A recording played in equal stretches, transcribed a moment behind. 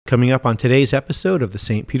coming up on today's episode of the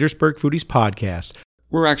St. Petersburg Foodies Podcast.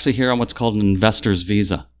 We're actually here on what's called an investor's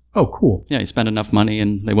visa. Oh, cool. Yeah, you spend enough money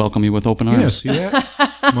and they welcome you with open arms. Yeah, see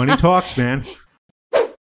that? Money talks, man.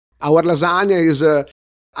 Our lasagna is,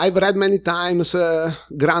 I've read many times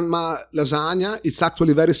grandma lasagna. It's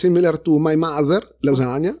actually very similar to my mother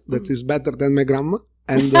lasagna. That is better than my grandma.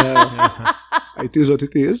 And it is what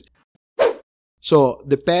it is. So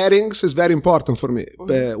the pairings is very important for me.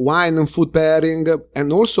 Wine and food pairing,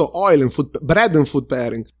 and also oil and food, bread and food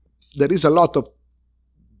pairing. There is a lot of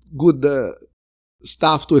good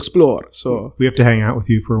stuff to explore. So we have to hang out with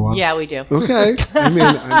you for a while. Yeah, we do. Okay. I mean,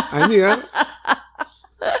 I'm here.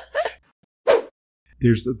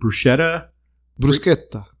 There's the bruschetta.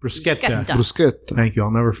 Bruschetta. Bruschetta. Thank you. I'll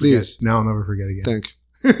never forget. Please. Now I'll never forget again. Thank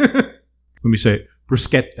you. Let me say it.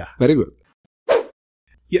 Bruschetta. Very good.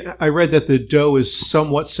 Yeah, I read that the dough is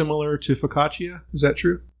somewhat similar to focaccia. Is that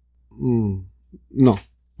true? No. All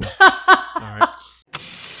right.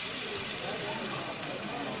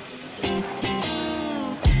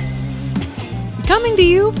 Coming to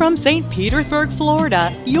you from St. Petersburg,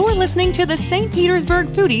 Florida, you're listening to the St. Petersburg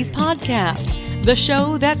Foodies Podcast, the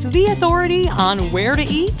show that's the authority on where to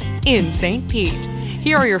eat in St. Pete.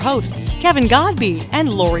 Here are your hosts, Kevin Godby and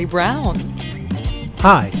Lori Brown.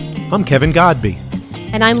 Hi, I'm Kevin Godby.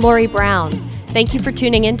 And I'm Lori Brown. Thank you for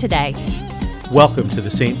tuning in today. Welcome to the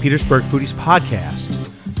St. Petersburg Foodies Podcast,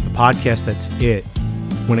 the podcast that's it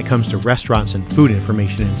when it comes to restaurants and food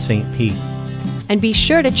information in St. Pete. And be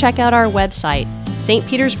sure to check out our website,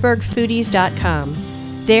 stpetersburgfoodies.com.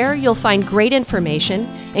 There you'll find great information,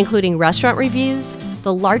 including restaurant reviews,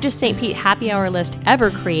 the largest St. Pete happy hour list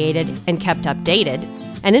ever created and kept updated,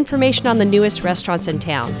 and information on the newest restaurants in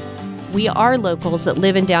town. We are locals that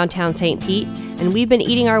live in downtown St. Pete, and we've been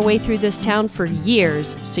eating our way through this town for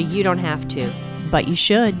years, so you don't have to. But you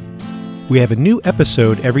should. We have a new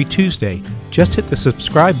episode every Tuesday. Just hit the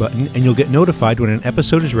subscribe button and you'll get notified when an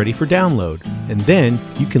episode is ready for download. And then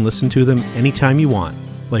you can listen to them anytime you want,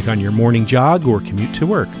 like on your morning jog or commute to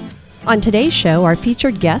work. On today's show, our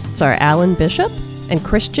featured guests are Alan Bishop and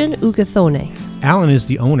Christian Ugathone. Alan is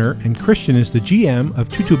the owner and Christian is the GM of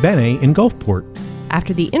Tutto Bene in Gulfport.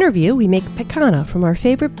 After the interview, we make picana from our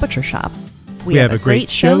favorite butcher shop. We have a great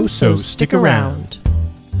show, so stick around.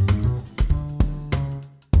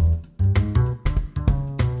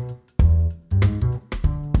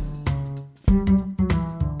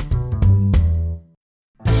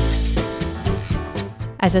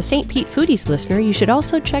 As a St. Pete Foodies listener, you should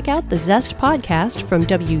also check out the Zest podcast from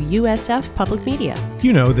WUSF Public Media.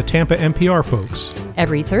 You know, the Tampa NPR folks.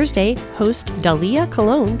 Every Thursday, host Dalia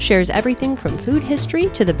Colon shares everything from food history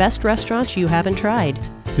to the best restaurants you haven't tried.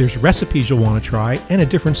 There's recipes you'll want to try and a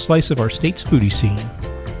different slice of our state's foodie scene.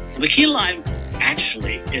 The key lime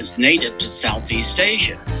actually is native to Southeast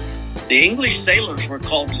Asia. The English sailors were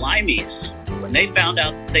called limeys when they found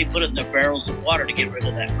out that they put it in their barrels of water to get rid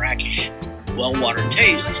of that brackish well-watered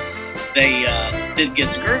taste. They didn't get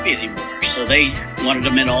scurvy anymore, so they wanted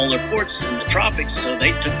them in all their ports in the tropics, so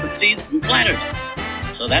they took the seeds and planted them.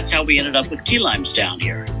 So that's how we ended up with key limes down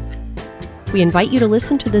here. We invite you to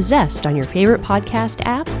listen to The Zest on your favorite podcast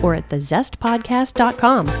app or at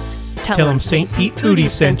thezestpodcast.com. Tell them St. Pete Foodies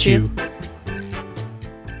sent you.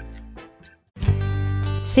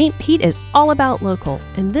 St. Pete is all about local,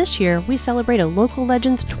 and this year we celebrate a local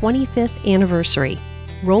legend's 25th anniversary.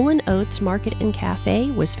 Rollin' Oats Market and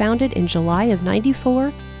Cafe was founded in July of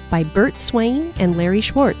 '94 by Bert Swain and Larry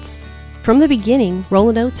Schwartz. From the beginning,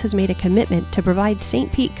 Rollin' Oats has made a commitment to provide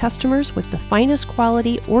St. Pete customers with the finest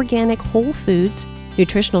quality organic whole foods,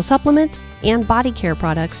 nutritional supplements, and body care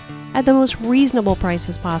products at the most reasonable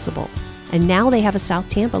prices possible. And now they have a South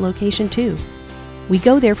Tampa location too. We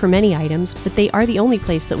go there for many items, but they are the only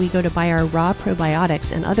place that we go to buy our raw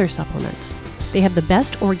probiotics and other supplements. They have the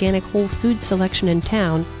best organic whole food selection in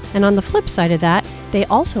town, and on the flip side of that, they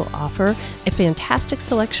also offer a fantastic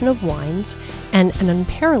selection of wines and an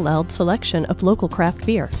unparalleled selection of local craft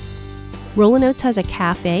beer. Rollin' Oats has a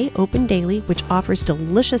cafe open daily which offers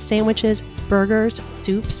delicious sandwiches, burgers,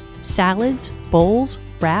 soups, salads, bowls,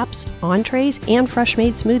 wraps, entrees, and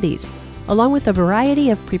fresh-made smoothies, along with a variety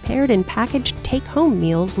of prepared and packaged take-home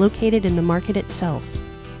meals located in the market itself.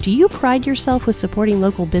 Do you pride yourself with supporting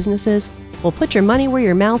local businesses? Well, put your money where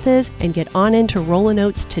your mouth is and get on into Rollin'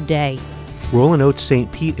 Oats today. Rollin' Oats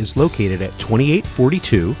St. Pete is located at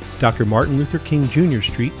 2842 Dr. Martin Luther King Jr.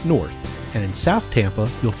 Street North. And in South Tampa,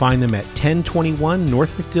 you'll find them at 1021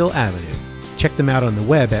 North McDill Avenue. Check them out on the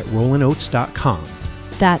web at rollinoats.com.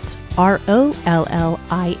 That's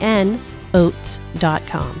ROLLIN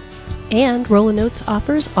oats.com. And Rollin' Oats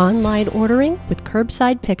offers online ordering with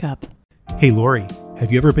curbside pickup. Hey, Lori,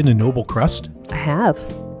 Have you ever been to Noble Crust? I have.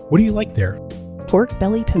 What do you like there? Pork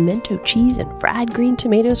belly, pimento cheese, and fried green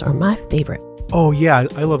tomatoes are my favorite. Oh, yeah,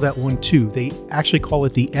 I love that one too. They actually call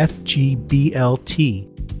it the FGBLT.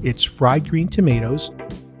 It's fried green tomatoes,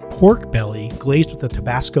 pork belly glazed with a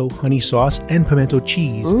Tabasco honey sauce, and pimento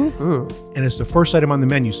cheese. Mm-hmm. And it's the first item on the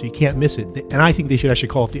menu, so you can't miss it. And I think they should actually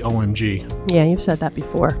call it the OMG. Yeah, you've said that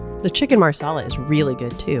before. The chicken marsala is really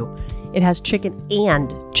good too. It has chicken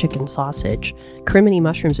and chicken sausage, crimini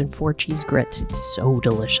mushrooms, and 4 cheese grits. It's so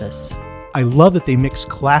delicious. I love that they mix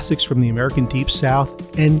classics from the American Deep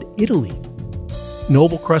South and Italy.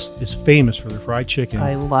 Noble Crust is famous for their fried chicken.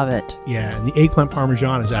 I love it. Yeah, and the eggplant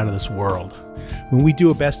parmesan is out of this world. When we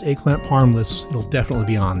do a best eggplant parm list, it'll definitely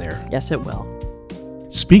be on there. Yes, it will.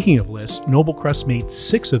 Speaking of lists, Noble Crust made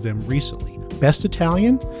 6 of them recently. Best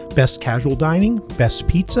Italian, Best Casual Dining, Best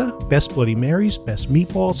Pizza, Best Bloody Marys, Best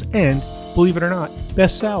Meatballs, and, believe it or not,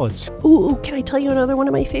 Best Salads. Ooh, can I tell you another one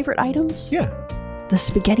of my favorite items? Yeah. The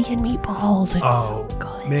spaghetti and meatballs. It's so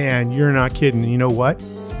good. Man, you're not kidding. You know what?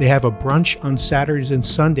 They have a brunch on Saturdays and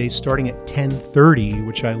Sundays starting at 10:30,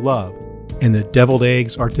 which I love. And the deviled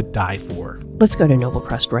eggs are to die for. Let's go to Noble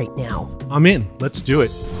Crust right now. I'm in. Let's do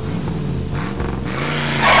it.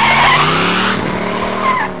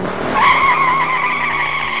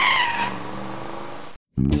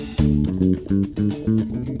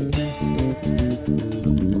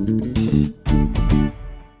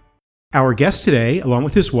 Our guest today, along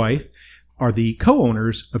with his wife, are the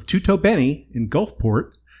co-owners of Tutto Beni in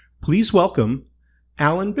Gulfport. Please welcome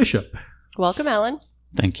Alan Bishop. Welcome, Alan.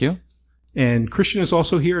 Thank you. And Christian is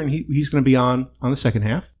also here, and he's going to be on the second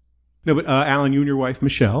half. No, but Alan, you and your wife,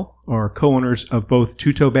 Michelle, are co-owners of both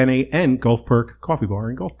Tutto Beni and Gulf Perk Coffee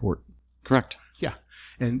Bar in Gulfport. Correct. Yeah.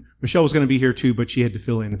 And Michelle was going to be here too, but she had to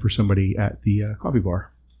fill in for somebody at the coffee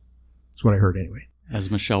bar. That's what I heard anyway. As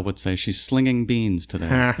Michelle would say, she's slinging beans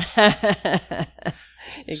today.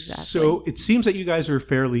 Exactly. So it seems that you guys are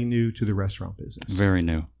fairly new to the restaurant business. Very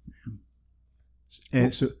new.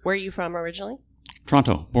 And so, where are you from originally?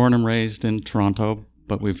 Toronto. Born and raised in Toronto,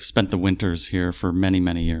 but we've spent the winters here for many,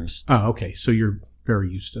 many years. oh, okay. So you're very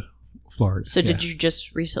used to Florida. So did you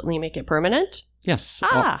just recently make it permanent? Yes.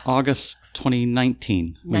 Ah. August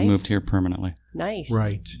 2019, we Nice. moved here permanently. Nice.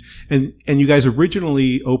 Right. And you guys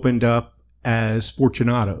originally opened up as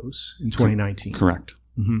Fortunato's in 2019. Correct.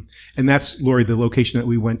 Mm-hmm. And that's, Lori, the location that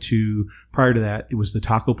we went to prior to that. It was the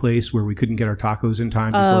taco place where we couldn't get our tacos in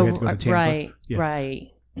time before we had to go to Tampa. Right, Yeah. right,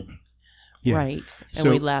 Yeah. right. And So-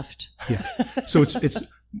 we left. Yeah. So it's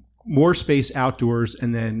more space outdoors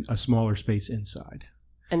and then a smaller space inside.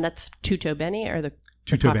 And that's Tutto Beni or the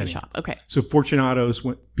Tutto coffee Beni. shop? Okay. So Fortunato's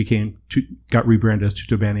got rebranded as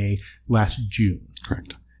Tutto Beni last June.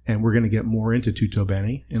 Correct. And we're going to get more into Tutto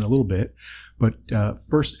Beni in a little bit. But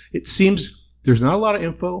first, it seems there's not a lot of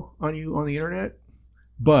info on you on the internet,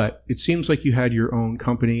 but it seems like you had your own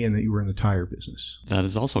company and that you were in the tire business. That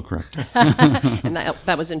is also correct. And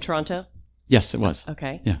that was in Toronto? Yes, it was.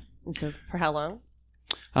 Okay. Yeah. And so for how long?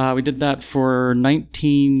 We did that for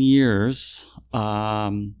 19 years.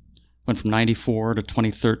 Went from 94 to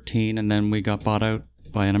 2013, and then we got bought out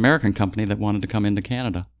by an American company that wanted to come into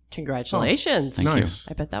Canada. Congratulations. Thank Nice.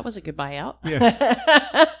 I bet that was a good buyout.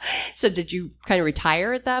 Yeah. So did you kind of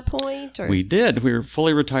retire at that point? Or? We did. We were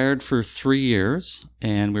fully retired for 3 years,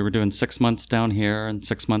 and we were doing 6 months down here and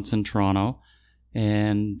 6 months in Toronto.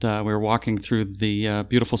 And we were walking through the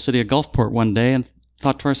beautiful city of Gulfport one day and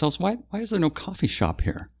thought to ourselves, why is there no coffee shop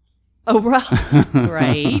here? Oh,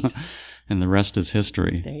 right. And the rest is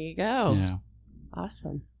history. There you go. Yeah.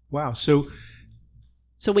 Awesome. Wow. So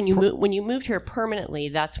So when you moved here permanently,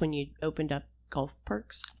 that's when you opened up Gulf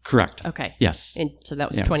Perks? Correct. Okay. Yes. And so that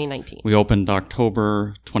was Yeah. 2019. We opened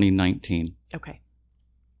October 2019. Okay.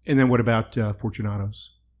 and then what about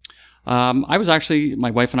Fortunato's?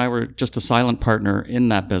 My wife and I were just a silent partner in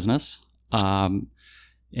that business, and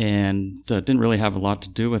didn't really have a lot to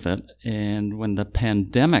do with it. And when the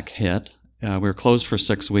pandemic hit, we were closed for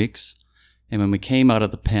 6 weeks. And when we came out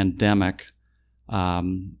of the pandemic,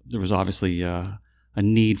 there was obviously a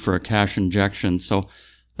need for a cash injection. So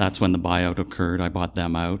that's when the buyout occurred. I bought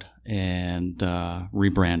them out and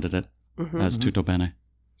rebranded it as Tutto Beni.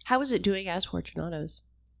 How is it doing as Fortunato's?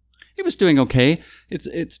 It was doing okay.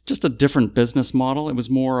 It's just a different business model. It was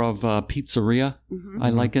more of a pizzeria. Mm-hmm. I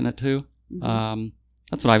liken it to.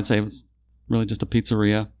 That's what I would say. It was really just a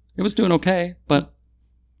pizzeria. It was doing okay, but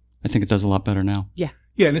I think it does a lot better now.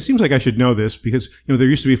 Yeah, and it seems like I should know this because there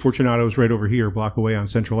used to be Fortunato's right over here, a block away on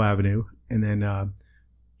Central Avenue, and then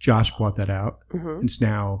Josh bought that out. Mm-hmm. It's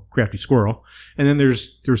now Crafty Squirrel, and then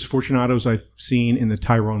there's Fortunato's I've seen in the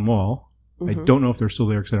Tyrone Mall. I don't know if they're still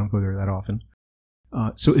there because I don't go there that often.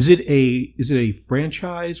 So is it a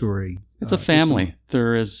franchise or a? It's a family.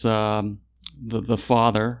 There is the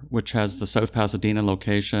father, which has the South Pasadena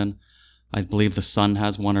location. I believe the son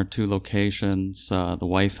has 1 or 2 locations. The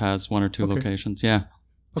wife has 1 or 2 locations. Yeah.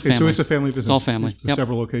 Okay, so it's a family business. It's all family. With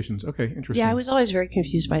several locations. Okay, interesting. Yeah, I was always very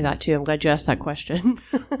confused by that too. I'm glad you asked that question.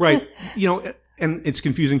 Right. And it's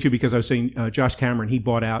confusing too because I was saying Josh Cameron, he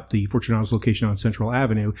bought out the Fortunatos location on Central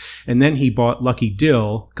Avenue, and then he bought Lucky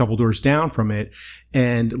Dill a couple doors down from it,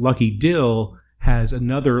 and Lucky Dill has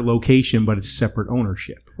another location, but it's separate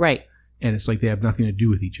ownership. Right. And it's like they have nothing to do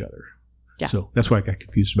with each other. Yeah. So that's why I got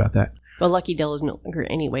confused about that. Well, Lucky Dill is no longer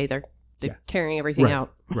anyway. They're tearing everything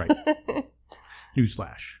out. Right.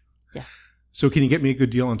 Newsflash. Yes. So can you get me a good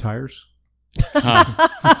deal on tires?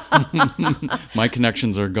 My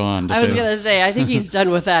connections are gone. I was going to say, I think he's done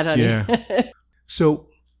with that, honey. Yeah. So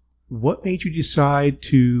what made you decide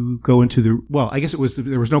to go into I guess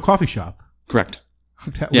there was no coffee shop. Correct.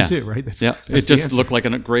 That was it, right? That's it just looked like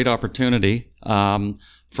a great opportunity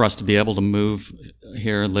for us to be able to move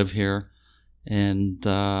here, live here. And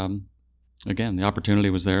again, the opportunity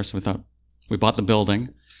was there. So we thought we bought the building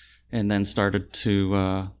and then started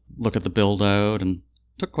to look at the build out, and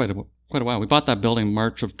took quite a while. We bought that building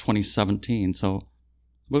March of 2017. So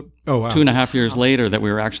about 2.5 years later that we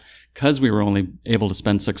were actually, because we were only able to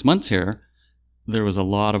spend 6 months here, there was a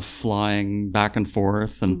lot of flying back and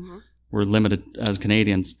forth, and we're limited as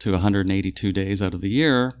Canadians to 182 days out of the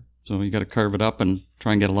year. So you got to carve it up and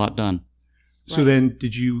try and get a lot done. So then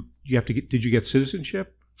did you get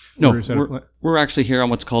citizenship? No, we're actually here on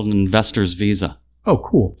what's called an investor's visa. Oh,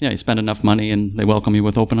 cool. Yeah, you spend enough money and they welcome you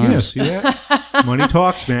with open arms. Yeah, see that? Money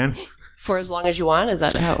talks, man. For as long as you want? Is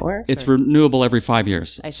that how it works? It's renewable every 5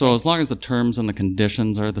 years. So as long as the terms and the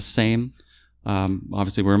conditions are the same,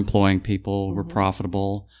 obviously we're employing people, we're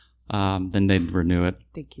profitable, then they'd renew it.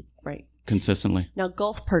 They keep, right. Consistently. Now,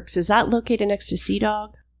 Gulf Perks, is that located next to Sea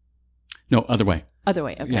Dog? No, other way. Other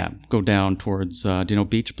way, okay. Yeah, go down towards, do you know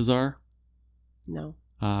Beach Bazaar? No.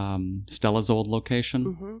 Stella's old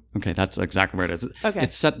location. Okay, that's exactly where it is. Okay.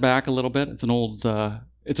 It's set back a little bit. It's an old,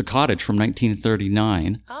 it's a cottage from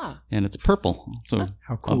 1939. And it's purple. So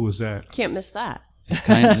how cool is that? Can't miss that. It's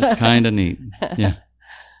kind of neat. Yeah.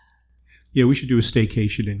 Yeah, we should do a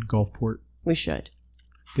staycation in Gulfport. We should.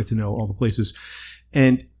 Get to know all the places.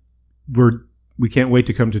 And we can't wait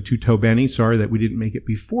to come to Two-Toe Benny. Sorry that we didn't make it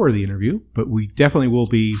before the interview, but we definitely will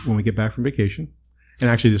be when we get back from vacation. And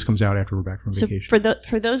actually, this comes out after we're back from vacation. So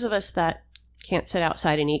for those of us that can't sit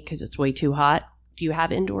outside and eat because it's way too hot, do you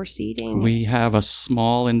have indoor seating? We have a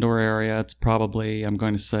small indoor area. It's probably, I'm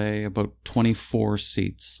going to say, about 24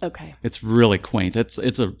 seats. Okay. It's really quaint. It's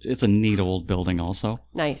a neat old building also.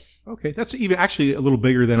 Nice. Okay. That's even actually a little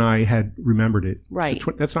bigger than I had remembered it. Right.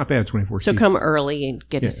 So that's not bad, 24 seats. So come early and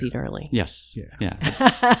get a seat early. Yes.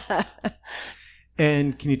 Yeah.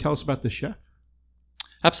 And can you tell us about the chef?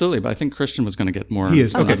 Absolutely, but I think Christian was going to get more into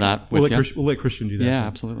that with you. We'll let Christian do that. Yeah,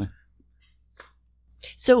 absolutely.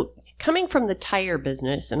 So coming from the tire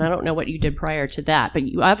business, and I don't know what you did prior to that, but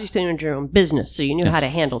you obviously owned your own business, so you knew how to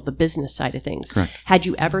handle the business side of things. Correct. Had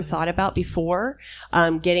you ever thought about before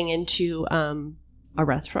getting into a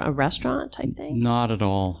restaurant type thing? Not at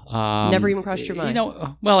all. Never even crossed your mind?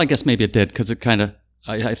 Well, I guess maybe it did, because it kind of,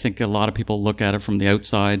 I think a lot of people look at it from the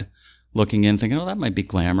outside, looking in, thinking, oh, that might be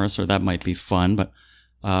glamorous or that might be fun, but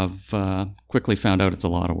I've quickly found out it's a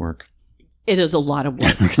lot of work. It is a lot of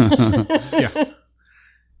work.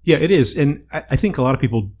 Yeah, it is. And I think a lot of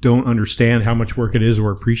people don't understand how much work it is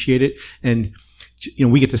or appreciate it. And,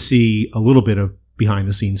 we get to see a little bit of behind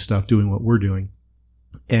the scenes stuff doing what we're doing.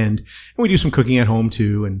 And we do some cooking at home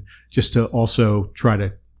too. And just to also try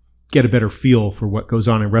to get a better feel for what goes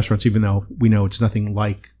on in restaurants, even though we know it's nothing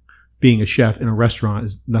like being a chef in a restaurant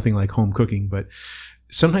is nothing like home cooking. But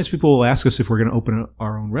sometimes people will ask us if we're going to open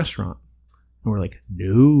our own restaurant. And we're like,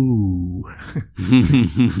 no.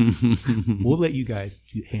 We'll let you guys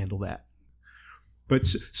handle that. But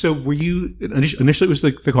so were you, initially it was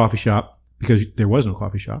the coffee shop because there was no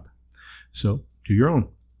coffee shop. So do your own.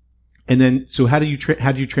 And then, so how did you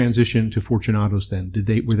transition to Fortunatos then?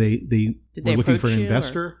 Were they looking for an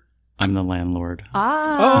investor? I'm the landlord.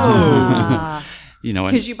 Ah. Oh.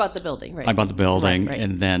 Because you bought the building, right? I bought the building. Right.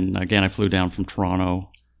 And then again, I flew down from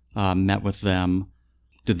Toronto, met with them,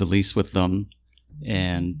 did the lease with them,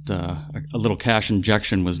 and a little cash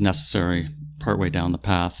injection was necessary partway down the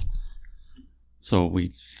path. So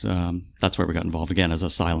that's where we got involved again as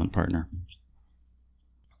a silent partner.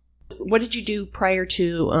 What did you do prior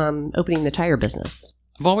to opening the tire business?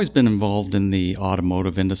 I've always been involved in the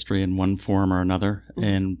automotive industry in one form or another.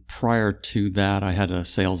 And prior to that, I had a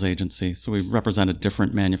sales agency. So we represented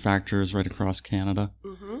different manufacturers right across Canada.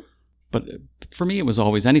 Mm-hmm. But for me, it was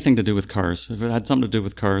always anything to do with cars. If it had something to do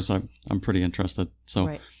with cars, I'm pretty interested. So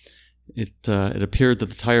Right. it appeared that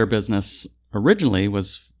the tire business originally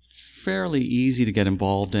was fairly easy to get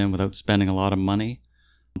involved in without spending a lot of money.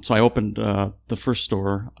 So I opened the first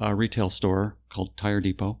store, a retail store called Tire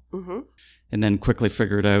Depot, Mm-hmm. and then quickly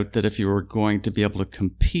figured out that if you were going to be able to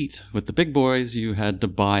compete with the big boys, you had to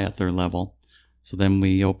buy at their level. So then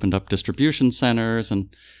we opened up distribution centers,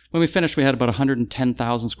 and when we finished, we had about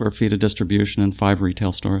 110,000 square feet of distribution in 5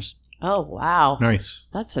 retail stores. Oh, wow. Nice.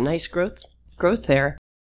 That's a nice growth there.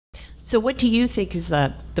 So what do you think is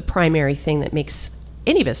the primary thing that makes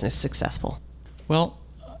any business successful? Well,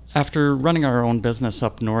 after running our own business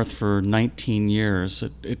up north for 19 years,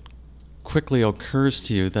 it quickly occurs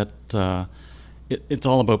to you that it's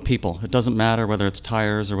all about people. It doesn't matter whether it's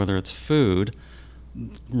tires or whether it's food.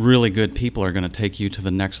 Really good people are going to take you to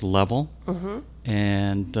the next level. Mm-hmm.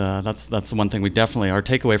 And that's the one thing our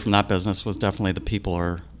takeaway from that business was definitely the people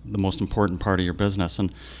are the most important part of your business.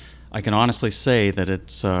 And I can honestly say that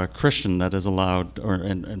it's Christian that has allowed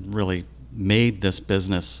and really made this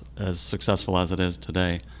business as successful as it is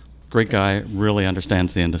today. Great guy, really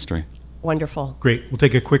understands the industry. Wonderful. Great. We'll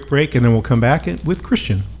take a quick break and then we'll come back with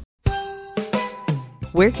Christian.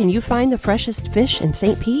 Where can you find the freshest fish in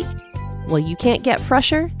St. Pete? Well, you can't get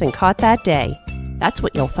fresher than caught that day. That's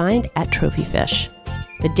what you'll find at Trophy Fish.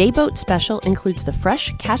 The Day Boat Special includes the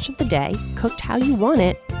fresh catch of the day, cooked how you want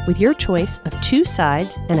it, with your choice of 2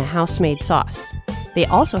 sides and a house-made sauce. They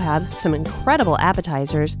also have some incredible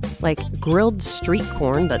appetizers like grilled street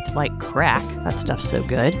corn that's like crack. That stuff's so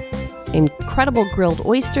good. Incredible grilled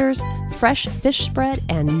oysters, fresh fish spread,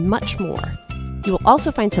 and much more. You will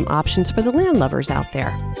also find some options for the land lovers out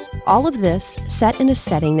there. All of this set in a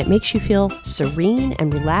setting that makes you feel serene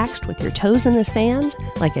and relaxed with your toes in the sand,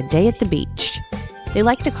 like a day at the beach. They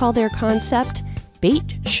like to call their concept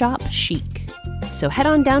Bait Shop Chic. So head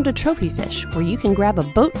on down to Trophy Fish, where you can grab a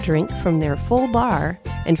boat drink from their full bar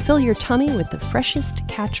and fill your tummy with the freshest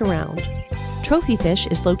catch around. Trophy Fish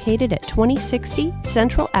is located at 2060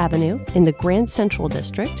 Central Avenue in the Grand Central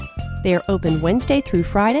District. They are open Wednesday through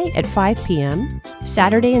Friday at 5 p.m.,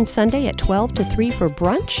 Saturday and Sunday at 12 to 3 for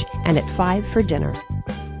brunch, and at 5 for dinner.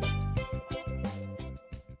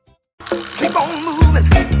 Keep on moving.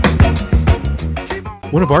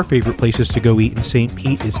 One of our favorite places to go eat in St.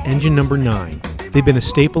 Pete is Engine Number 9. They've been a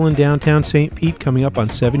staple in downtown St. Pete coming up on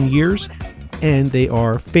 7 years, and they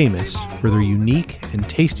are famous for their unique and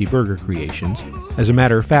tasty burger creations. As a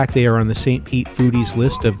matter of fact, they are on the St. Pete Foodies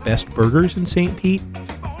list of best burgers in St. Pete.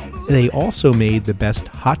 They also made the best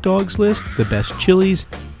hot dogs list, the best chilies,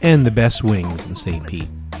 and the best wings in St. Pete.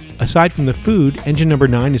 Aside from the food, Engine Number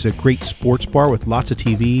 9 is a great sports bar with lots of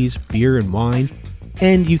TVs, beer, and wine.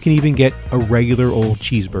 And you can even get a regular old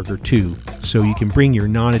cheeseburger too, so you can bring your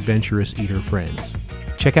non-adventurous eater friends.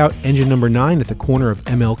 Check out Engine Number 9 at the corner of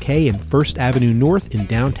MLK and 1st Avenue North in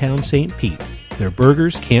downtown St. Pete. Their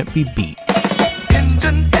burgers can't be beat.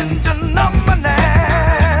 Engine number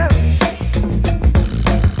 9.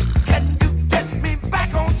 Can you get me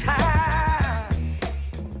back on time?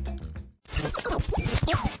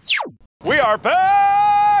 We are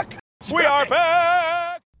back! We are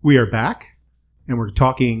back! We are back, and we're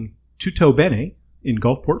talking Tutto Bene in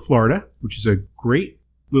Gulfport, Florida, which is a great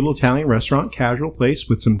little Italian restaurant, casual place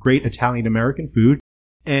with some great Italian-American food.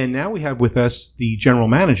 And now we have with us the general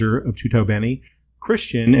manager of Tutto Bene,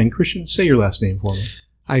 Christian. And Christian, say your last name for me.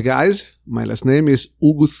 Hi guys, my last name is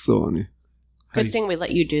Uguzzoni. Good thing we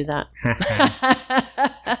let you do that.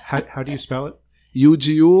 How do you spell it?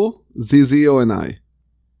 Uguzzoni.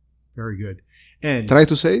 Very good. And Try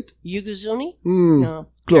to say it? Uguzzoni? Mm, No.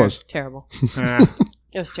 close. Terrible. ah,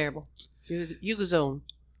 It was terrible. It was Uguzzoni.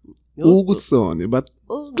 Uguzzoni, but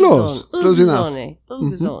Close. Close enough.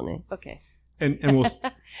 Uguzzoni. Okay. and we'll,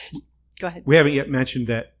 Go ahead. we haven't yet mentioned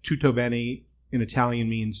that Tutto Bene in Italian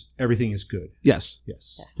means everything is good. yes.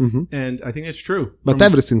 Yes. Mhm. And I think that's true. But From-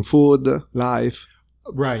 everything, food, life.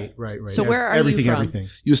 Right. So where are you everything, from? Everything.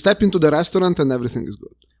 You step into the restaurant and everything is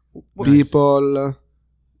good. Wh- People,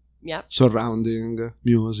 Yep. surrounding,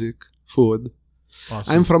 music, food.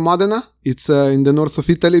 Awesome. I'm from Modena. It's in the north of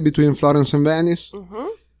Italy between Florence and Venice. Mm-hmm.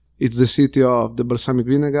 It's the city of the balsamic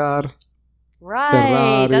vinegar, Right.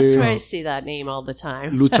 Ferrari. That's where I see that name all the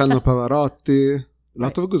time. Luciano Pavarotti. A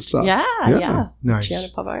lot of good stuff. Yeah. Nice. Luciano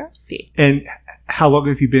Pavarotti. And how long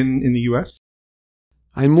have you been in the U.S.?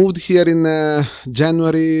 I moved here in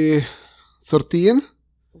January 13.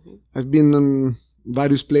 Mhm. I've been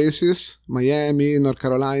various places, Miami, North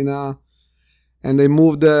Carolina. And I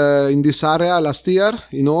moved in this area last year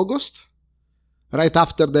in August, right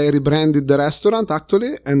after they rebranded the restaurant,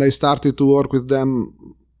 actually. And I started to work with them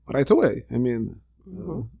right away. I mean,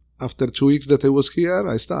 after 2 weeks that I was here,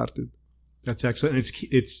 I started. That's excellent.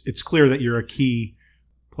 It's clear that you're a key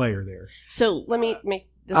player there. So let me make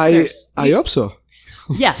this clear. I hope so.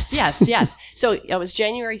 Yes. So it was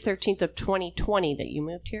January 13th of 2020 that you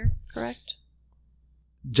moved here, correct?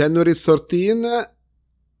 January 13.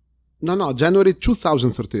 No, January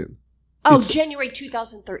 2013. Oh, It's- January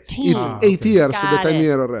 2013. It's 8 years Got that I'm it.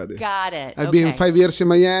 here already. Got it. I've been 5 years in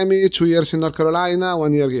Miami, 2 years in North Carolina,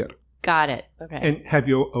 1 year here. Got it. Okay. And have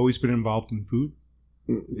you always been involved in food?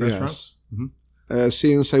 Restaurants? Yes.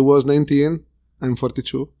 Since I was 19, I'm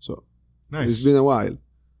 42, so Nice. it's been a while.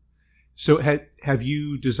 So have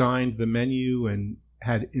you designed the menu and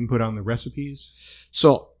had input on the recipes?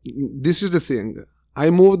 So this is the thing. I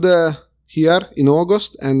moved here in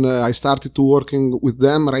August, and I started to working with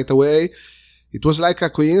them right away. It was like a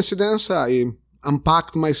coincidence. I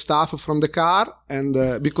unpacked my stuff from the car, and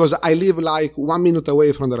because I live like 1 minute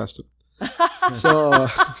away from the restaurant,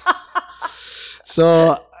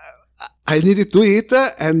 so I needed to eat,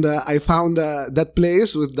 and I found that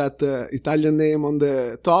place with that Italian name on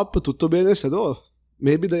the top, Tutto Bene. I said, oh,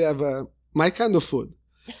 maybe they have my kind of food.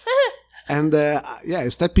 And I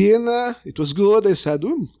stepped in, it was good. I said,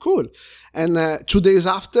 cool. And 2 days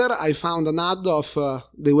after, I found an ad of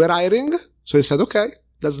they were hiring. So I said, okay,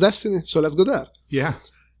 that's destiny. So let's go there. Yeah.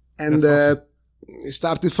 And That's it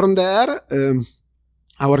started from there.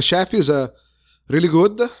 Our chef is really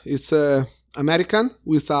good. It's American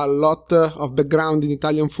with a lot of background in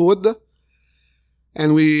Italian food.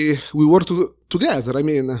 And we work together. I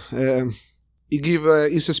mean, he give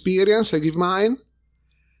his experience, I give mine.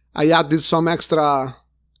 I added some extra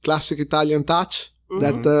classic Italian touch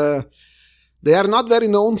that they are not very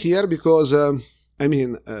known here because,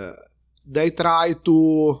 they try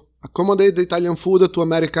to accommodate the Italian food to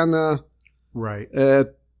American right.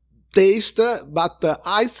 taste, but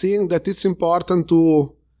I think that it's important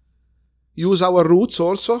to use our roots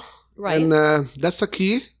also. Right. And that's a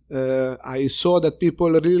key. I saw that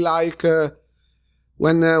people really like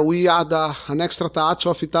when we add an extra touch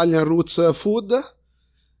of Italian roots food.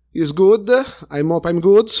 Is good. I hope I'm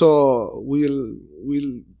good. So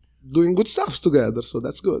we'll doing good stuff together. So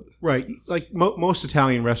that's good. Right. Like most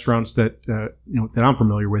Italian restaurants that that I'm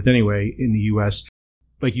familiar with anyway in the U.S.,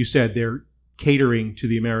 like you said, they're catering to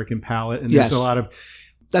the American palate, and there's Yes. a lot of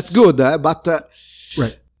That's good, but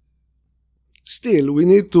right. still we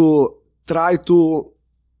need to try to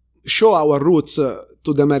show our roots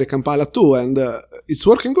to the American palate too, and it's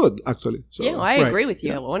working good actually. So, yeah, I Right. agree with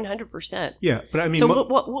you 100%. Yeah, but I mean, So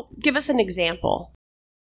what, give us an example.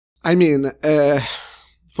 I mean,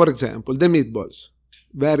 for example, the meatballs.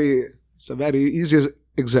 It's a very easy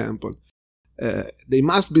example. They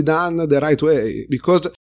must be done the right way because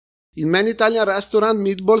in many Italian restaurants,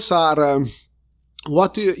 meatballs are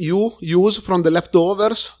what you use from the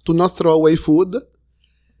leftovers to not throw away food.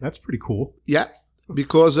 that's pretty cool. Yeah,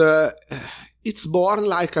 because it's born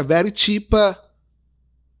like a very cheap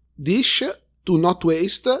dish to not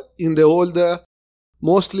waste in the old,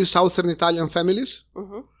 mostly Southern Italian families.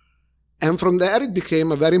 And from there, it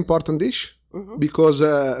became a very important dish because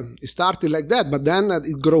it started like that, but then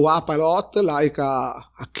it grew up a lot like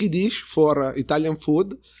a key dish for Italian food.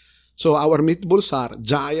 So our meatballs are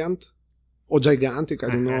giant or gigantic. I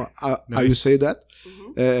don't know how you say that.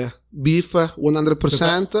 Beef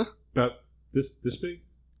 100%. About this big,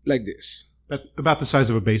 Like this. that's about the size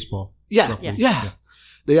of a baseball. Yeah, roughly. yeah.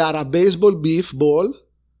 They are a baseball beef ball.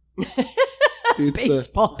 It's,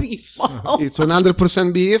 Baseball beef ball. it's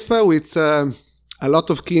 100% beef with a lot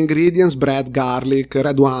of key ingredients: bread, garlic,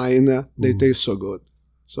 red wine. They taste so good.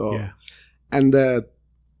 So, Yeah. and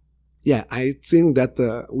I think that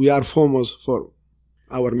we are famous for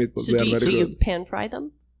our meatballs. So they are very do you good. pan fry them?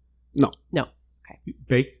 No.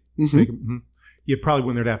 Baked. Mhm. Bake 'em, mhm. Yeah, probably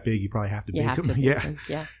when they're that big, you probably have to You bake have them. to. Yeah.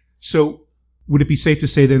 Yeah. So, would it be safe to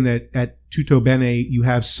say then that at Tutto Bene you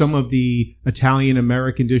have some of the Italian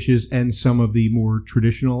American dishes and some of the more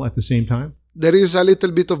traditional at the same time? There is a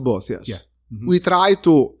little bit of both. Yes. Yeah. Mhm. We try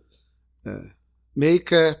to make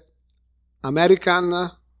American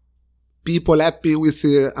people happy with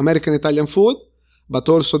American Italian food, but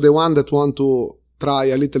also the one that want to try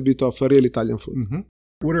a little bit of real Italian food. Mm-hmm.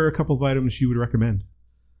 What are a couple of items you would recommend?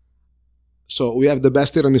 So we have the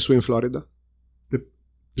best tiramisu in Florida.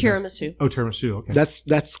 Tiramisu. Oh, tiramisu. Okay.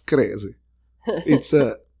 That's crazy. It's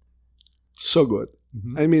so good.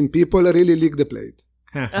 Mhm. I mean, people really lick the plate.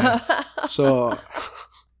 So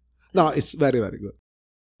No, it's very, very good.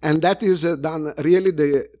 And that is done really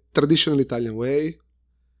the traditional Italian way.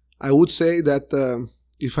 I would say that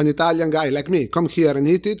if an Italian guy like me come here and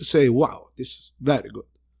eat it, say, wow, this is very good.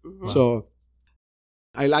 Mhm. So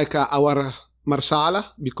I like our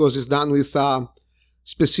Marsala because it's done with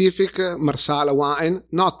specific Marsala wine.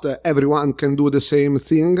 Not everyone can do the same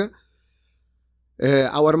thing.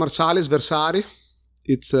 Our Marsala is Versari.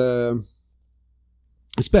 It's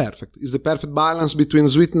perfect. It's the perfect balance between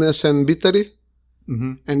sweetness and bittery.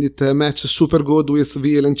 Mm-hmm. And it matches super good with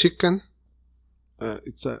veal and chicken.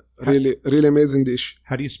 It's a really amazing dish.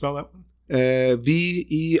 How do you spell that one?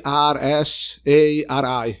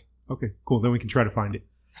 Versari. Okay, cool. Then we can try to find it.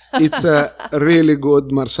 It's a really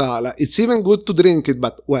good Marsala. It's even good to drink it,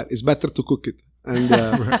 but well, it's better to cook it. And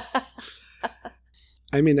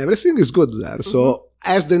I mean, everything is good there. So,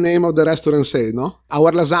 as the name of the restaurant say, no,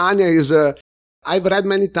 our lasagna is. I've read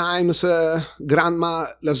many times grandma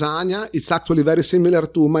lasagna. It's actually very similar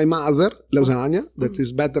to my mother lasagna. That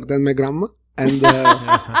is better than my grandma, and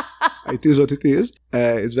it is what it is.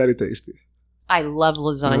 It's very tasty. I love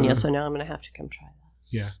lasagna, so now I'm going to have to come try that.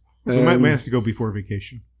 Yeah. We might have to go before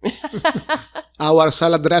vacation. Our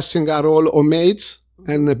salad dressing are all homemade,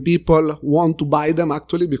 and people want to buy them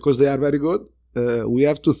actually because they are very good. We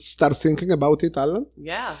have to start thinking about it, Alan.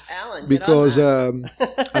 Yeah, Alan. Because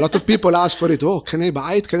a lot of people ask for it. Oh, can I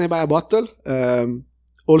buy it? Can I buy a bottle?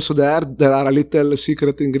 Also, there are a little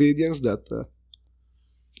secret ingredients that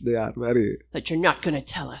they are very. But you're not going to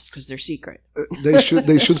tell us because they're secret. They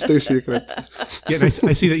should stay secret. Yeah, and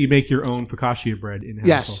I see that you make your own focaccia bread in house.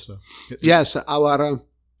 Yes. Also. Yes,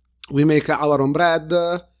 we make our own bread,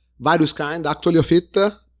 various kind actually of it.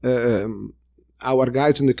 Our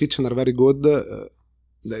guys in the kitchen are very good.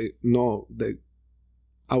 They know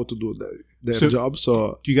how to do their job.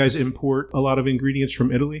 So, do you guys import a lot of ingredients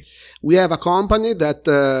from Italy? We have a company that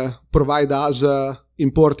provide us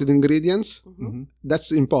imported ingredients. Mm-hmm.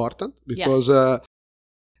 That's important because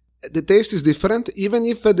the taste is different. Even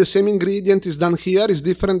if the same ingredient is done here, it's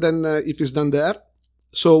different than if it's done there.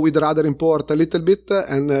 So we'd rather import a little bit,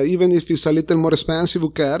 and even if it's a little more expensive, who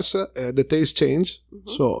cares? The taste change.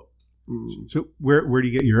 Mm-hmm. So where do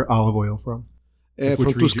you get your olive oil from? from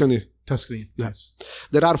region? Tuscany. Tuscany, Yeah. nice.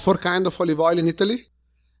 There are 4 kinds of olive oil in Italy,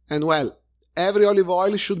 and well, every olive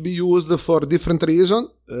oil should be used for different reason.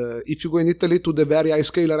 If you go in Italy to the very high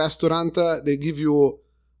scale restaurant, they give you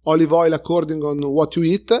olive oil according on what you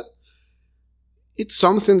eat. It's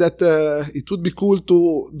something that it would be cool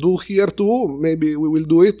to do here too. Maybe we will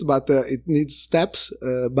do it, but it needs steps.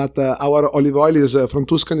 But our olive oil is from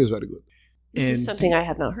Tuscany is very good. This is something I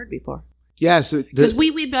have not heard before. Yes, Because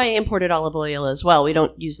we buy imported olive oil as well. We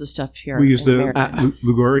don't use the stuff here. We use in the America.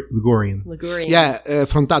 Ligurian. Ligurian. yeah,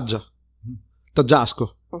 from Taggia, Taggiasco.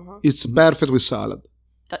 Uh-huh. It's perfect with salad.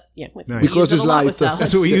 Yeah, Nice. we Because use it it's a lot light. with salad.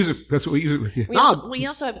 That's what we use it. That's what we use it with. Yeah. We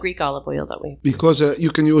also have Greek olive oil that we. Because you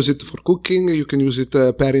can use it for cooking, you can use it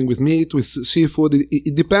pairing with meat, with seafood.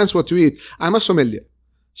 It depends what you eat. I'm a sommelier.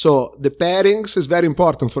 So the pairings is very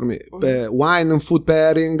important for me. Wine and food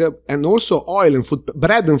pairing, and also oil and food,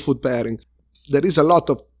 bread and food pairing. There is a lot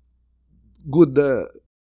of good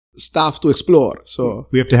stuff to explore. So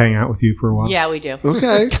We have to hang out with you for a while. Yeah, we do.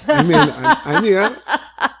 okay, I mean, I'm here.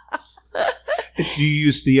 Do you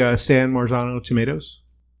use the San Marzano tomatoes?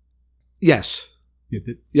 Yes.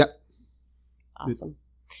 Yeah, Awesome.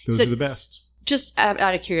 those So- are the best. Just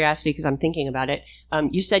out of curiosity, because I'm thinking about it,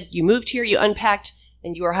 you said you moved here, you unpacked,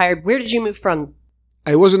 and you were hired. Where did you move from?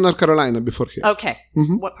 I was in North Carolina before here. Okay.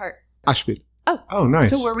 Mhm. What part? Asheville, Oh,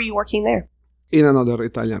 nice. Where were you working there? in another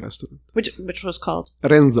Italian restaurant. Which was called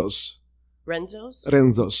Renzo's. Renzo's?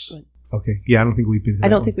 Renzo's. Okay. Yeah, I don't think we've been to I that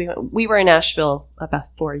don't one. think we were in Asheville about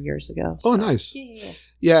 4 years ago. Oh, so- nice. Yeah.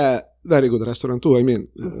 Yeah, very good restaurant too. I mean,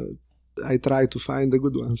 I try to find the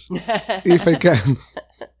good ones if I can.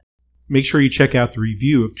 Make sure you check out the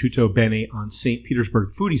review of Tutto Bene on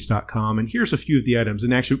stpetersburgfoodies.com. And here's a few of the items.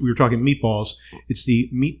 And actually, we were talking meatballs. It's the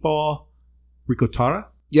meatball ricotta.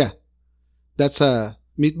 Yeah, that's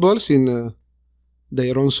meatballs in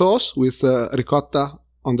their own sauce with ricotta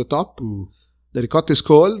on the top. Ooh. The ricotta is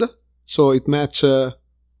cold, so it match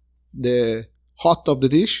the hot of the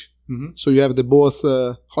dish. Mm-hmm. So you have the both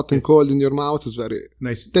hot and cold in your mouth. It's very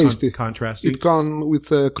Nice. Tasty. Contrasting. It comes with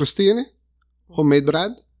crostini, homemade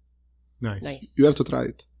bread. Nice. Nice. You have to try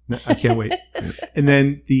it. I can't wait. And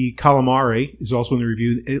then the calamari is also in the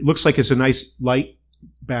review. It looks like it's a nice light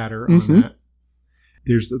batter on Mhm. that.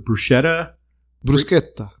 There's the bruschetta.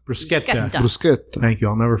 Bruschetta. Bruschetta. Bruschetta. Thank you.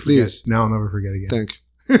 I'll never forget. Please. Now I'll never forget again. Thank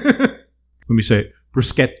you. Let me say it.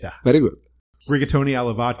 Bruschetta. Very good. Rigatoni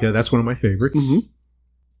alla vodka. That's one of my favorites. Mhm.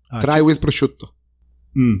 Uh, Try with prosciutto.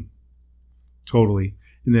 Totally.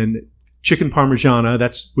 And then chicken parmigiana,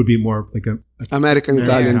 would be more like a American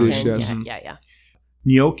Italian Yeah. dish, yes. Yeah.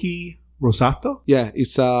 gnocchi rosato. Yeah,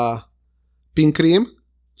 it's a pink cream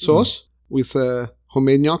sauce with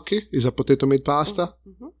homemade gnocchi. It's a potato-made pasta.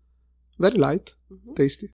 Mm-hmm. Very light,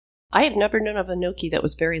 tasty. I have never known of a gnocchi that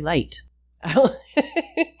was very light.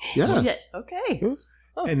 Yeah. Okay. Yeah.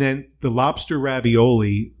 And then the lobster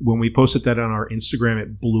ravioli, when we posted that on our Instagram,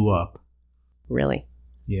 it blew up. Really?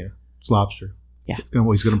 Yeah, it's lobster. Yeah. It's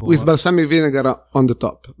always going to blow With up. balsamic vinegar on the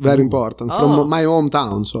top. Very important. Oh. From my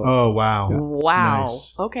hometown. So Oh, wow. Yeah. Wow.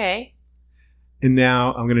 Nice. Okay. And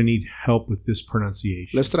now I'm going to need help with this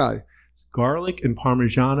pronunciation. let's try. Garlic and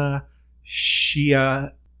Parmigiana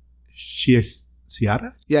Sciata?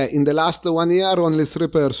 Yeah, in the last 1 year, only 3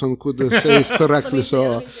 persons could say correctly.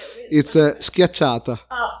 So it's schiacciata.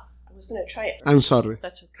 Oh, I was going to try it. I'm sorry.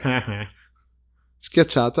 That's okay. And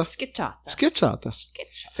Schiacciata. Schicciata. Schiacciata.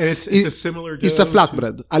 it's It- a similar It's a dough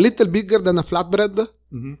flatbread. A little bigger than a flatbread,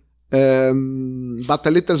 Mhm. but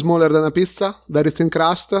a little smaller than a pizza. Very thin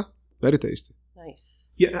crust. Very tasty. Nice.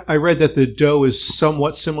 Yeah, I read that the dough is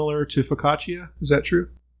somewhat similar to focaccia. Is that true?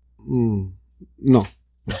 No. All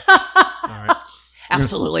right.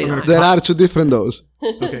 Absolutely I'm gonna- not. There are 2 different doughs.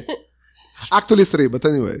 Okay. Actually 3, but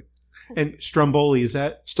anyway. And stromboli, is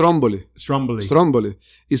that? Stromboli. Stromboli. Stromboli.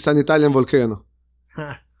 It's an Italian volcano.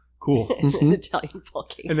 Ha, cool. Italian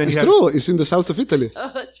volcano. And then It's you have, true. It's in the south of Italy.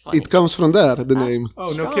 Oh, that's funny. It comes from there, the name.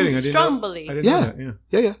 Oh, no kidding. I didn't Stromboli. know. I didn't Yeah. know that.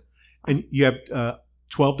 Yeah. Yeah, yeah. And you have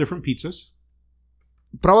 12 different pizzas.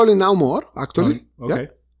 Probably now more, actually. Okay.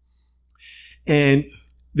 And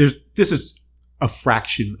this is a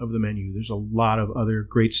fraction of the menu. There's a lot of other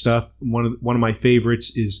great stuff. One of my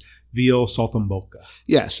favorites is veal saltimbocca.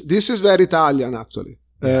 Yes, this is very Italian, actually.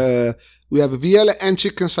 We have veal and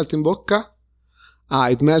chicken saltimbocca.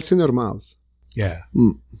 It melts in your mouth. Yeah.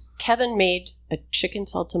 Kevin made a chicken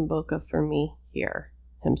saltimbocca for me here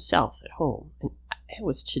himself at home, and it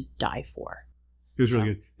was to die for. It was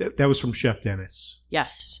really good. That was from Chef Dennis.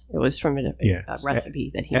 Yes, it was from a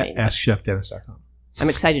recipe that he made. AskChefDennis.com. I'm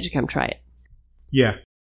excited to come try it. Yeah.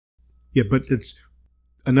 Yeah, but it's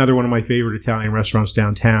another one of my favorite Italian restaurants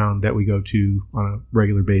downtown that we go to on a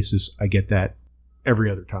regular basis. I get that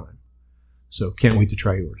every other time. So can't wait to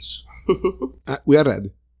try yours. We are ready.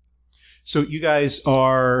 So you guys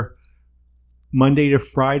are Monday to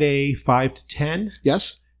Friday, 5 to 10,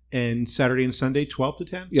 Yes? and Saturday and Sunday, 12 to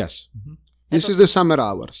 10? Yes. Mhm. This is the summer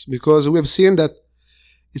hours because we have seen that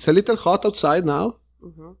it's a little hot outside now.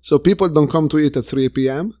 Mm-hmm. So people don't come to eat at 3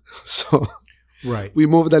 p.m. So Right. we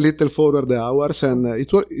moved a little forward the hours and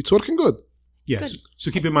it's working good. Yes. Good.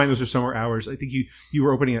 So keep in mind those are summer hours. I think you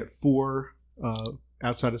were opening at 4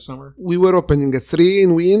 outside of summer. We were opening at 3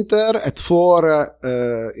 in winter, at 4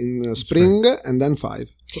 in spring, and then 5.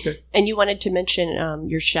 Okay. And you wanted to mention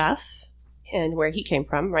your chef and where he came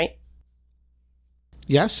from, right?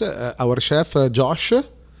 Yes, our chef, Josh.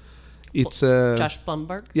 It's Josh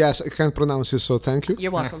Blumberg. Yes, I can't pronounce it, so thank you.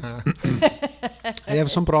 You're welcome. I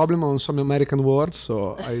have some problem on some American words,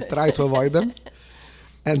 so I try to avoid them.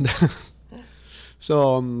 And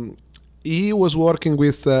so he was working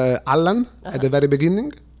with Alan at the very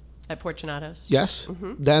beginning. At Fortunato's. Yes.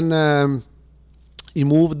 Then he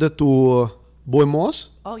moved to Bohemos,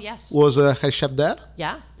 Oh, yes. was head chef there.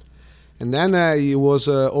 Yeah. And then he was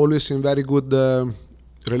always in very good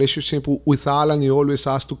relationship with Alan. He always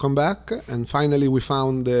asked to come back. And finally we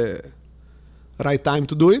found the right time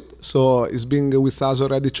to do it. So he's been with us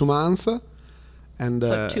already 2 months. And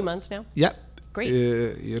So 2 months now? yeah. Great.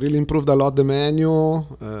 He really improved a lot the menu.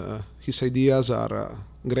 His ideas are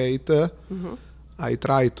great. I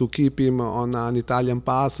try to keep him on an Italian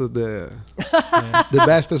path the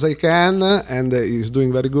best as I can, and he's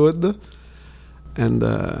doing very good. And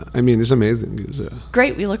I mean, it's amazing.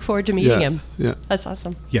 Great. We look forward to meeting him. Yeah. That's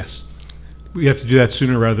awesome. Yes. We have to do that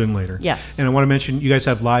sooner rather than later. Yes. And I want to mention you guys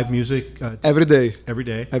have live music Every day. every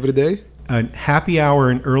day. Every day. Happy hour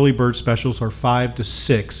and early bird specials are 5 to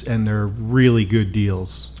 6, and they're really good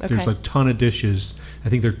deals. Okay. There's a ton of dishes. I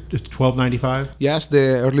think they're $12.95. Yes,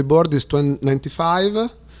 the early bird is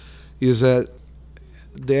 $2.95. Is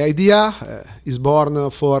the idea is born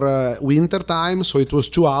for winter time, so it was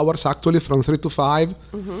 2 hours actually from 3 to 5.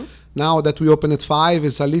 Now that we open at 5,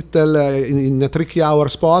 it's a little in a tricky hour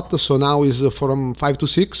spot, so now is from 5 to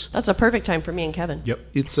 6. That's a perfect time for me and Kevin. Yep.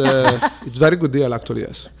 It's it's very good deal actually.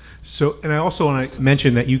 Yes. So, and I also want to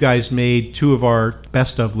mention that you guys made 2 of our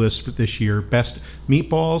best of lists for this year: best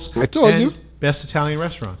meatballs I told and you. best Italian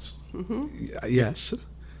restaurants. Yes.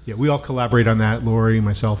 Yeah, we all collaborate on that. Lori,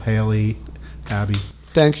 myself, Haley, Abby.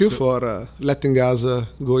 Thank you for letting us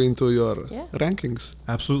go into your rankings.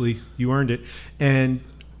 Absolutely. You earned it. And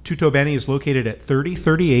Tutto Bene is located at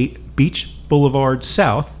 3038 Beach Boulevard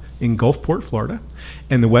South in Gulfport, Florida.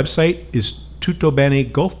 And the website is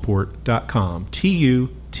tuttobenegulfport.com.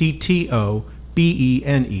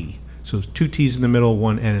 TUTTOBENE. So 2 T's in the middle,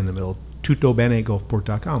 1 N in the middle.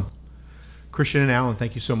 tuttobenegulfport.com. Christian and Alan,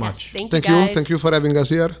 thank you so much. Yes, Thank you, you. guys. Thank you for having us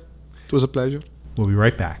here. It was a pleasure. We'll be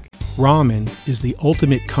right back. Ramen is the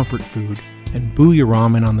ultimate comfort food, and Booyah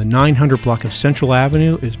Ramen on the 900 block of Central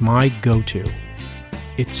Avenue is my go-to.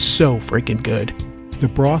 It's so freaking good. The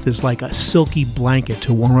broth is like a silky blanket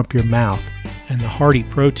to warm up your mouth, and the hearty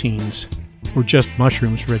proteins, or just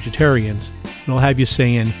mushrooms for vegetarians, it'll have you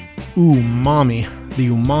saying, "Ooh, mommy." The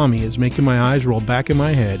umami is making my eyes roll back in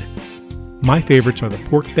my head. My favorites are the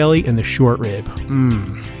pork belly and the short rib.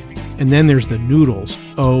 And then there's the noodles.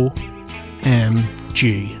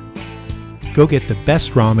 OMG. Go get the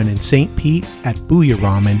best ramen in St. Pete at Booyah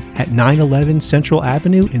Ramen at 911 Central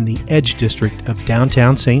Avenue in the Edge District of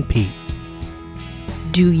downtown St. Pete.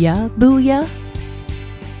 Do ya, booyah?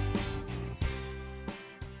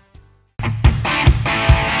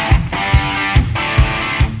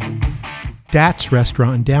 Dat's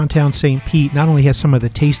Restaurant in downtown St. Pete not only has some of the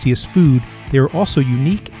tastiest food, they are also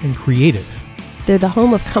unique and creative. They're the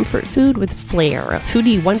home of comfort food with flair, a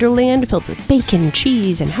foodie wonderland filled with bacon,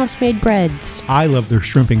 cheese, and house-made breads. I love their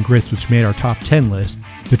shrimp and grits, which made our top 10 list.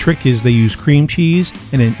 The trick is they use cream cheese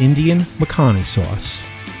and an Indian makhani sauce.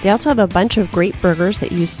 They also have a bunch of great burgers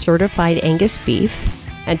that use certified Angus beef,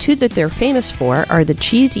 and two that they're famous for are the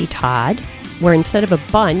Cheesy Todd, where instead of a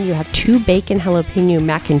bun, you have 2 bacon jalapeno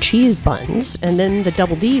mac and cheese buns, and then the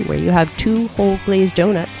Double D, where you have 2 whole glazed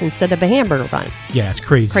donuts instead of a hamburger bun. Yeah, it's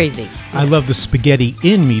crazy. Crazy. I love the spaghetti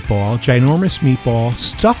in meatball, ginormous meatball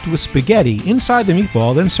stuffed with spaghetti inside the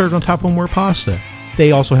meatball, then served on top of more pasta.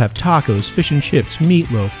 They also have tacos, fish and chips,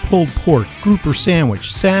 meatloaf, pulled pork, grouper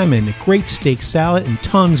sandwich, salmon, a great steak salad, and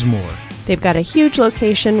tons more. They've got a huge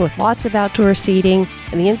location with lots of outdoor seating,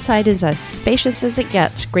 and the inside is as spacious as it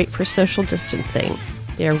gets, great for social distancing.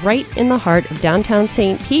 They're right in the heart of downtown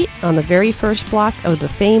St. Pete on the very first block of the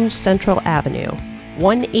famed Central Avenue,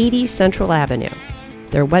 180 Central Avenue.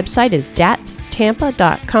 Their website is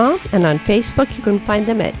datstampa.com, and on Facebook you can find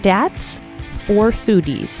them at Dats for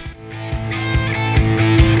Foodies.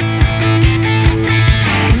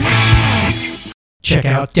 Check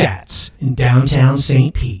out Dats in downtown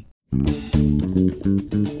St. Pete.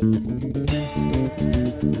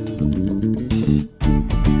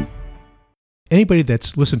 Anybody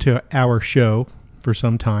that's listened to our show for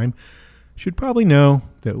some time should probably know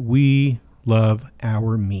that we love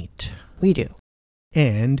our meat. We do.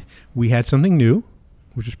 And we had something new,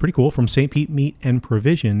 which is pretty cool, from St. Pete Meat and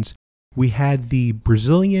Provisions. We had the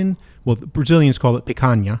Brazilian, well, the Brazilians call it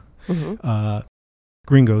picanha.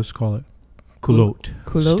 Gringos call it culotte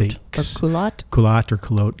Culotte steaks. or culotte? Culotte or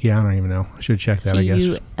culotte. Yeah, I don't even know. I should check that, I guess.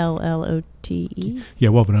 Cullotte. Yeah,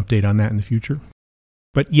 we'll have an update on that in the future.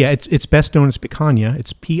 But yeah, it's best known as picanha.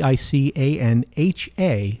 It's Picanha,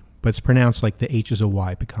 but it's pronounced like the H is a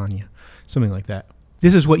Y, picanha. Something like that.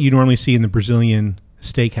 This is what you normally see in the Brazilian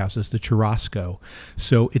steakhouses, the churrasco.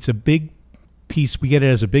 So it's a big piece. We get it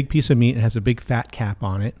as a big piece of meat. It has a big fat cap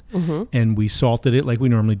on it. And we salted it like we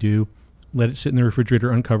normally do. Let it sit in the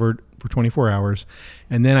refrigerator uncovered for 24 hours.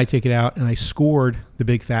 And then I take it out and I scored the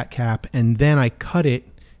big fat cap. And then I cut it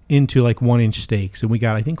into like 1-inch steaks. And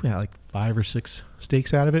I think we had like 5 or 6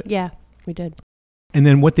 steaks out of it. Yeah, we did. And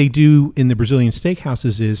then what they do in the Brazilian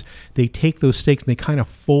steakhouses is they take those steaks and they kind of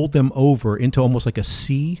fold them over into almost like a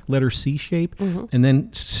C, letter C shape, and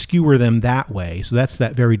then skewer them that way. So that's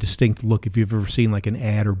that very distinct look. If you've ever seen like an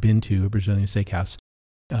ad or been to a Brazilian steakhouse,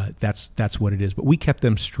 that's what it is. But we kept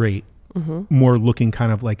them straight, more looking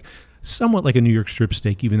kind of like somewhat like a New York strip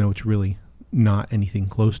steak, even though it's really not anything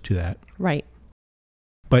close to that. Right.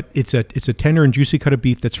 But it's a tender and juicy cut of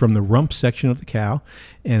beef that's from the rump section of the cow.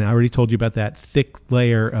 And I already told you about that thick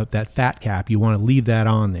layer of that fat cap. You want to leave that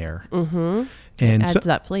on there. And it adds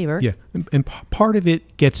that flavor. Yeah. And part of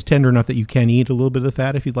it gets tender enough that you can eat a little bit of the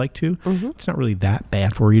fat if you'd like to. It's not really that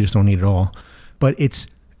bad for you. You just don't eat it all. But it's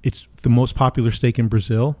the most popular steak in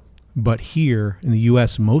Brazil. But here in the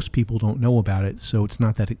U.S., most people don't know about it, so it's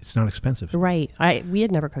not expensive. Right. We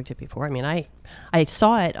had never cooked it before. I mean, I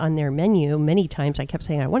saw it on their menu many times. I kept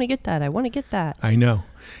saying, I want to get that. I want to get that. I know.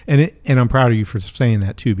 And I'm proud of you for saying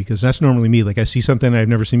that, too, because that's normally me. Like, I see something I've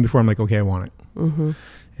never seen before. I'm like, okay, I want it.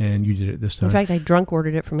 And you did it this time. In fact, I drunk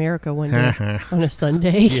ordered it from Erica one day on a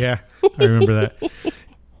Sunday. Yeah, I remember that.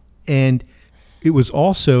 And it was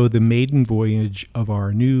also the maiden voyage of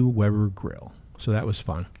our new Weber grill. So that was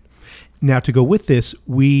fun. Now, to go with this,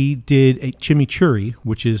 we did a chimichurri,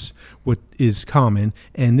 which is what is common.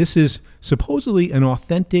 And this is supposedly an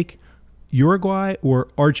authentic Uruguay or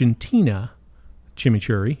Argentina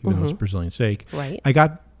chimichurri, even though it's Brazilian steak. Right. I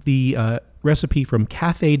got the recipe from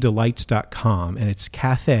cafedelights.com, and it's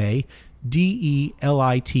cafe,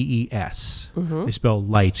 Delites. They spell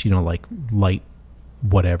lights, like light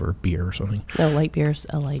whatever beer or something. No, light beer's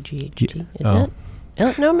Light, isn't Oh.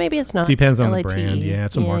 it? No, maybe it's not. Depends on the LITE. brand. Yeah,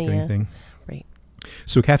 it's a marketing thing. Right.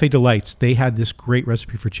 So Cafe Delights, they had this great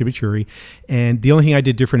recipe for chimichurri, and the only thing I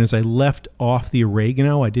did different is I left off the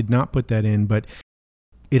oregano. I did not put that in, but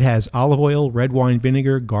it has olive oil, red wine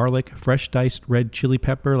vinegar, garlic, fresh diced red chili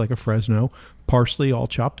pepper like a Fresno, parsley all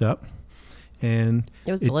chopped up, and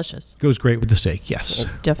It was delicious. goes great with the steak. Yes. It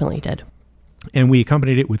definitely did. And we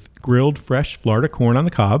accompanied it with grilled fresh Florida corn on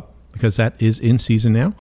the cob, because that is in season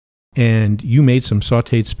now. And you made some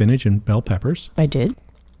sautéed spinach and bell peppers. I did.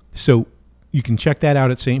 So you can check that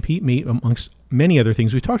out at St. Pete Meat, amongst many other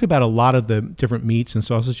things. We talked about a lot of the different meats and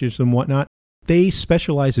sausages and whatnot. They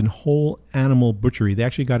specialize in whole animal butchery. They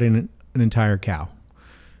actually got in an entire cow.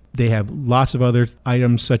 They have lots of other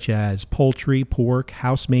items such as poultry, pork,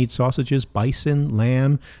 house-made sausages, bison,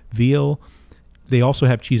 lamb, veal. They also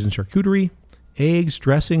have cheese and charcuterie, eggs,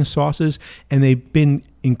 dressings, sauces, and they've been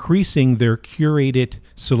increasing their curated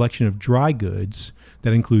selection of dry goods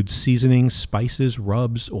that includes seasonings, spices,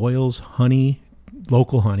 rubs, oils, honey,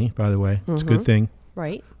 local honey, by the way. It's a good thing.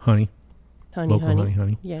 Right. Honey. Honey, Local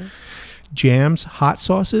honey. Yes. Jams, hot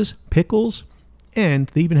sauces, pickles, and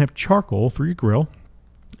they even have charcoal for your grill.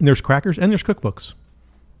 And there's crackers and there's cookbooks.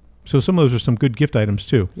 So some of those are some good gift items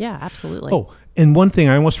too. Yeah, absolutely. Oh, and one thing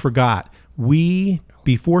I almost forgot. We,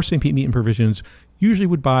 before St. Pete Meat and Provisions, usually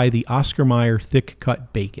would buy the Oscar Mayer thick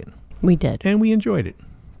cut bacon. We did. And we enjoyed it.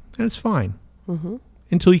 And it's fine.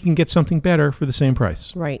 Until you can get something better for the same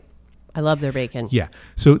price. Right. I love their bacon. Yeah.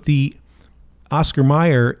 So the Oscar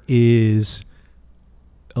Mayer is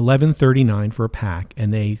 $11.39 for a pack,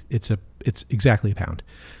 and it's exactly a pound.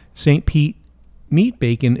 St. Pete Meat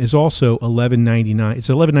bacon is also $11.99. It's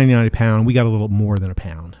 $11.99 a pound. We got a little more than a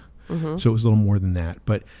pound. So it was a little more than that.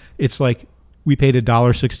 But it's like we paid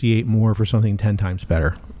 $1.68 more for something 10 times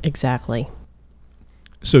better. Exactly.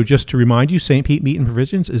 So just to remind you, St. Pete Meat and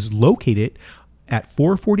Provisions is located at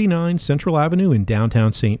 449 Central Avenue in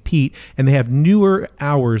downtown St. Pete, and they have newer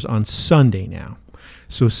hours on Sunday now.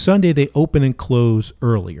 So Sunday they open and close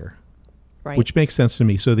earlier, Right. which makes sense to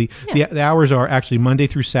me. So the hours are actually Monday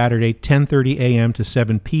through Saturday, 10:30 a.m. to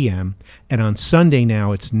 7 p.m., and on Sunday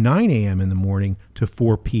now it's 9 a.m. in the morning to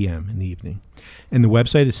 4 p.m. in the evening. And the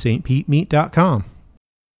website is stpetemeat.com.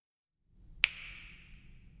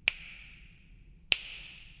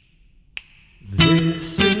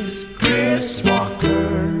 This is Chris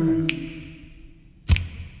Walker,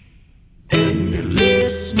 and you're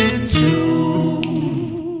listening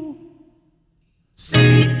to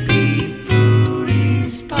St. Pete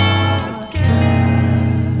Foodies Podcast.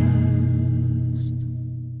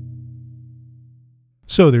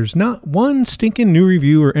 So there's not one stinking new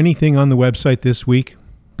review or anything on the website this week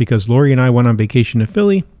because Lori and I went on vacation to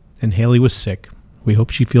Philly and Haley was sick. We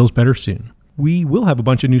hope she feels better soon. We will have a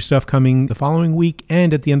bunch of new stuff coming the following week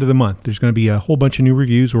and at the end of the month. There's going to be a whole bunch of new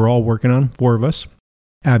reviews we're all working on, 4 of us,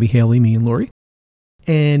 Abby, Haley, me, and Lori.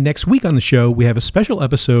 And next week on the show, we have a special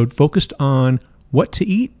episode focused on what to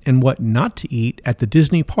eat and what not to eat at the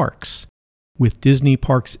Disney parks with Disney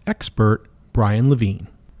parks expert Brian Levine.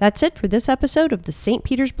 That's it for this episode of the St.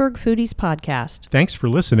 Petersburg Foodies Podcast. Thanks for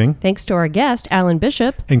listening. Thanks to our guest, Alan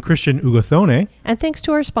Bishop, And Christian Ugathone, and thanks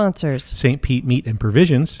to our sponsors, St. Pete Meat and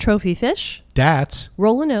Provisions, Trophy Fish, DATS,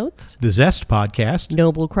 Rollin' Oats, The Zest Podcast,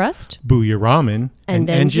 Noble Crust, Booyah Ramen, and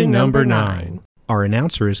Engine Number 9. Our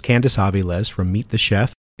announcer is Candace Aviles from Meet the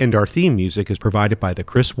Chef, and our theme music is provided by the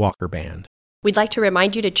Chris Walker Band. We'd like to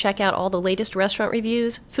remind you to check out all the latest restaurant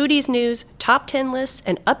reviews, foodies news, top 10 lists,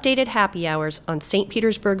 and updated happy hours on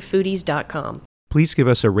stpetersburgfoodies.com. Please give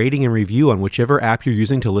us a rating and review on whichever app you're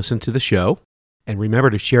using to listen to the show. And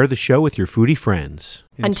remember to share the show with your foodie friends.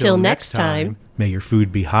 Until next time, may your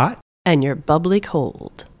food be hot. And your bubbly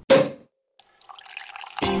cold.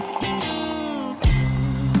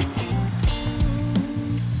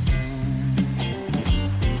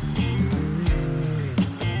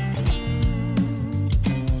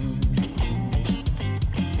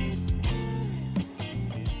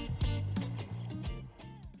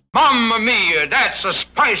 Mamma mia, that's a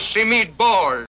spicy meatball.